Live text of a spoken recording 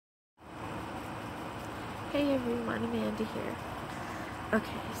Hey everyone, Amanda here.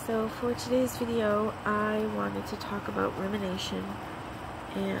 Okay, so for today's video, I wanted to talk about rumination,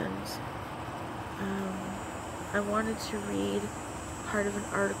 and I wanted to read part of an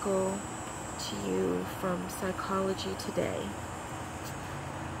article to you from Psychology Today,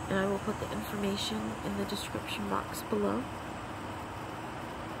 and I will put the information in the description box below.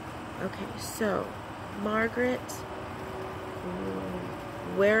 Okay, so Margaret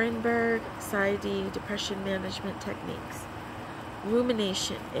Wehrenberg Psy.D. Depression Management Techniques.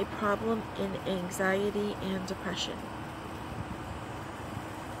 Rumination, a problem in anxiety and depression.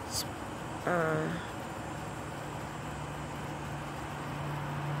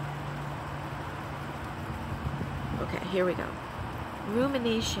 Okay, here we go.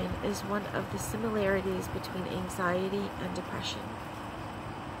 Rumination is one of the similarities between anxiety and depression.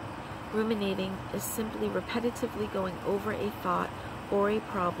 Ruminating is simply repetitively going over a thought or a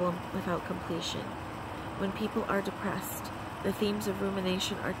problem without completion. When people are depressed, the themes of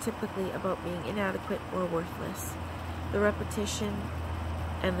rumination are typically about being inadequate or worthless. The repetition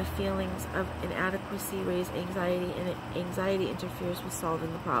and the feelings of inadequacy raise anxiety, and anxiety interferes with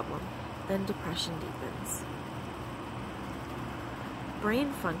solving the problem. Then depression deepens.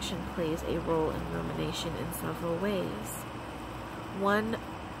 Brain function plays a role in rumination in several ways. One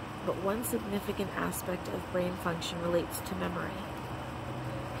significant aspect of brain function relates to memory.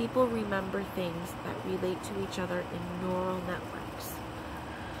 People remember things that relate to each other in neural networks.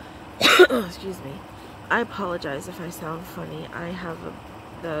 Excuse me. I apologize if I sound funny.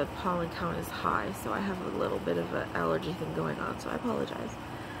 The pollen count is high, so I have a little bit of an allergy thing going on, so I apologize.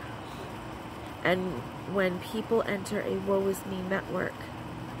 And when people enter a woe-is-me network,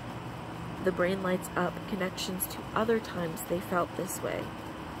 the brain lights up connections to other times they felt this way.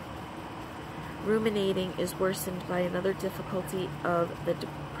 Ruminating is worsened by another difficulty of the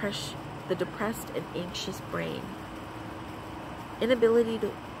depressed and anxious brain. Inability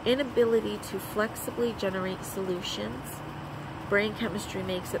to flexibly generate solutions. Brain chemistry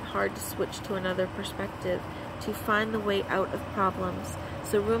makes it hard to switch to another perspective, to find the way out of problems.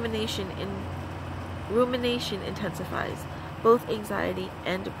 So rumination intensifies. Both anxiety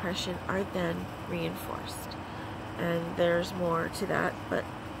and depression are then reinforced. And there's more to that, but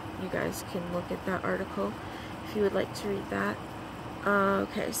you guys can look at that article if you would like to read that.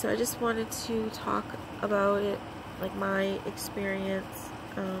 Okay, so I just wanted to talk about it, like my experience.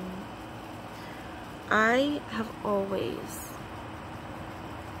 I have always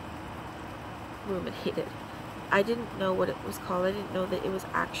ruminated. I didn't know what it was called. I didn't know that it was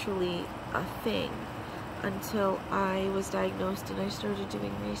actually a thing until I was diagnosed and I started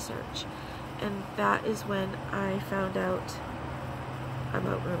doing research. And that is when I found out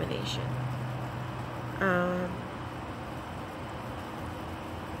about rumination.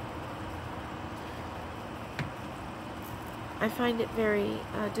 I find it very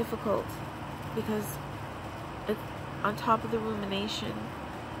difficult because on top of the rumination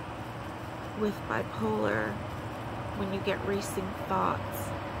with bipolar, when you get racing thoughts,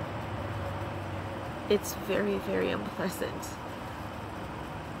 it's very, very unpleasant.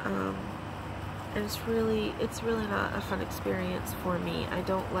 And it's really not a fun experience for me. I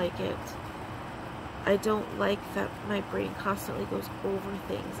don't like it. I don't like that my brain constantly goes over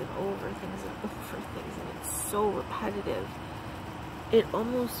things and over things and over things, and it's so repetitive. It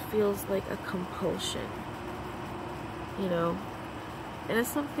almost feels like a compulsion, you know? And it's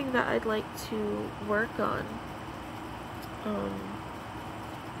something that I'd like to work on.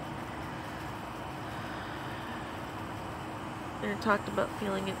 And it talked about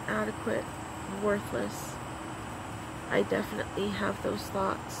feeling inadequate, worthless. I definitely have those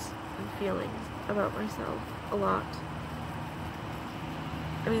thoughts and feelings about myself a lot.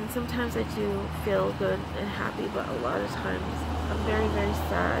 I mean, sometimes I do feel good and happy, but a lot of times I'm very, very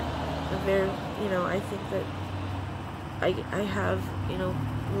sad. I'm very, I think that I have,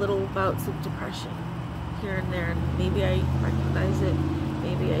 little bouts of depression here and there, and maybe I recognize it,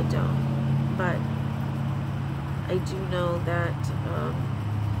 maybe I don't, but I do know that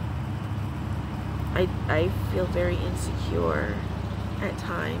I feel very insecure at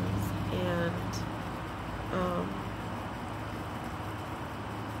times, and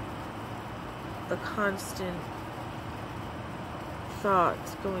the constant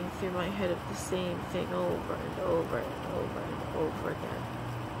thoughts going through my head of the same thing over and over and over and over again.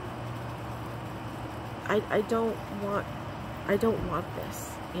 I don't want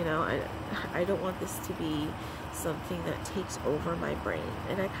this, I don't want this to be something that takes over my brain,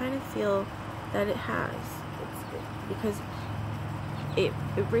 and I kind of feel that it has. Because it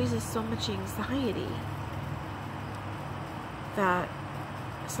raises so much anxiety that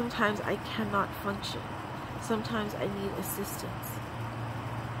sometimes I cannot function. Sometimes I need assistance.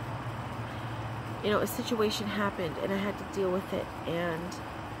 You know, a situation happened and I had to deal with it, and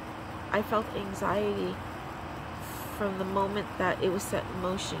I felt anxiety from the moment that it was set in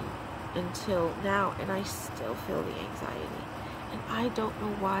motion until now, and I still feel the anxiety. And I don't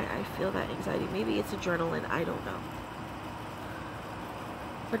know why I feel that anxiety. Maybe it's adrenaline, I don't know.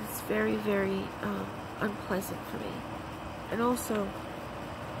 But it's very, very unpleasant for me. And also,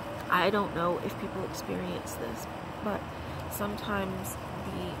 I don't know if people experience this, but sometimes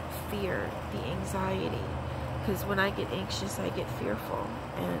the fear, the anxiety, because when I get anxious, I get fearful,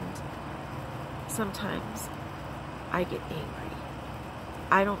 and sometimes I get angry.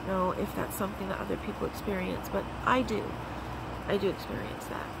 I don't know if that's something that other people experience, but I do. I do experience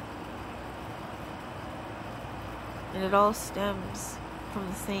that. And it all stems from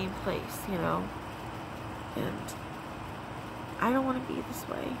the same place, you know, and I don't want to be this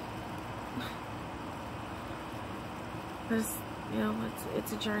way. Because, you know,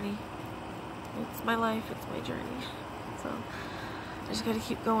 it's a journey. It's my life, it's my journey. So I just gotta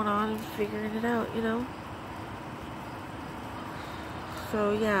keep going on and figuring it out, you know.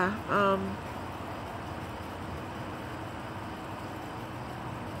 So yeah,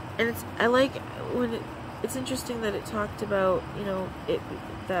 and I like when it's interesting that it talked about, you know,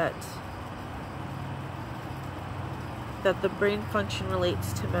 that the brain function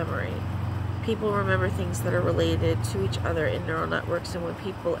relates to memory. People remember things that are related to each other in neural networks, and when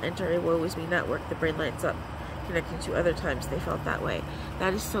people enter a woe-is-me network, the brain lights up, connecting to other times they felt that way.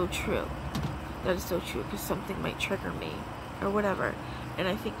 That is so true. That is so true, because something might trigger me, or whatever, and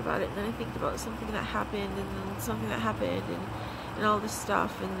I think about it, and then I think about something that happened, and then something that happened, and all this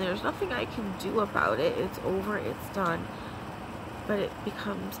stuff, and there's nothing I can do about it. It's over, it's done, but it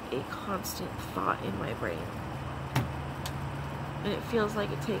becomes a constant thought in my brain. And it feels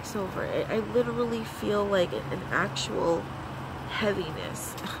like it takes over. I literally feel like an actual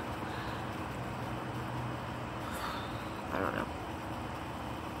heaviness. I don't know.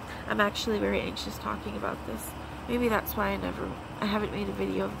 I'm actually very anxious talking about this. Maybe that's why I haven't made a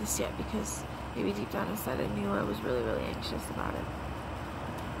video of this yet, because maybe deep down inside I knew I was really, really anxious about it.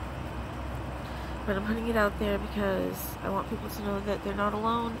 But I'm putting it out there because I want people to know that they're not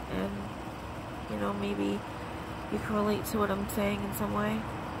alone, and, you know, maybe you can relate to what I'm saying in some way,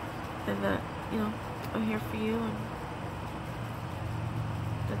 and that, you know, I'm here for you, and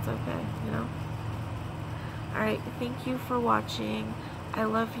that's okay, you know. Alright, thank you for watching. I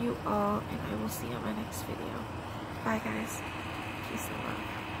love you all, and I will see you on my next video. Bye, guys. Peace and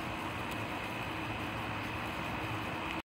love.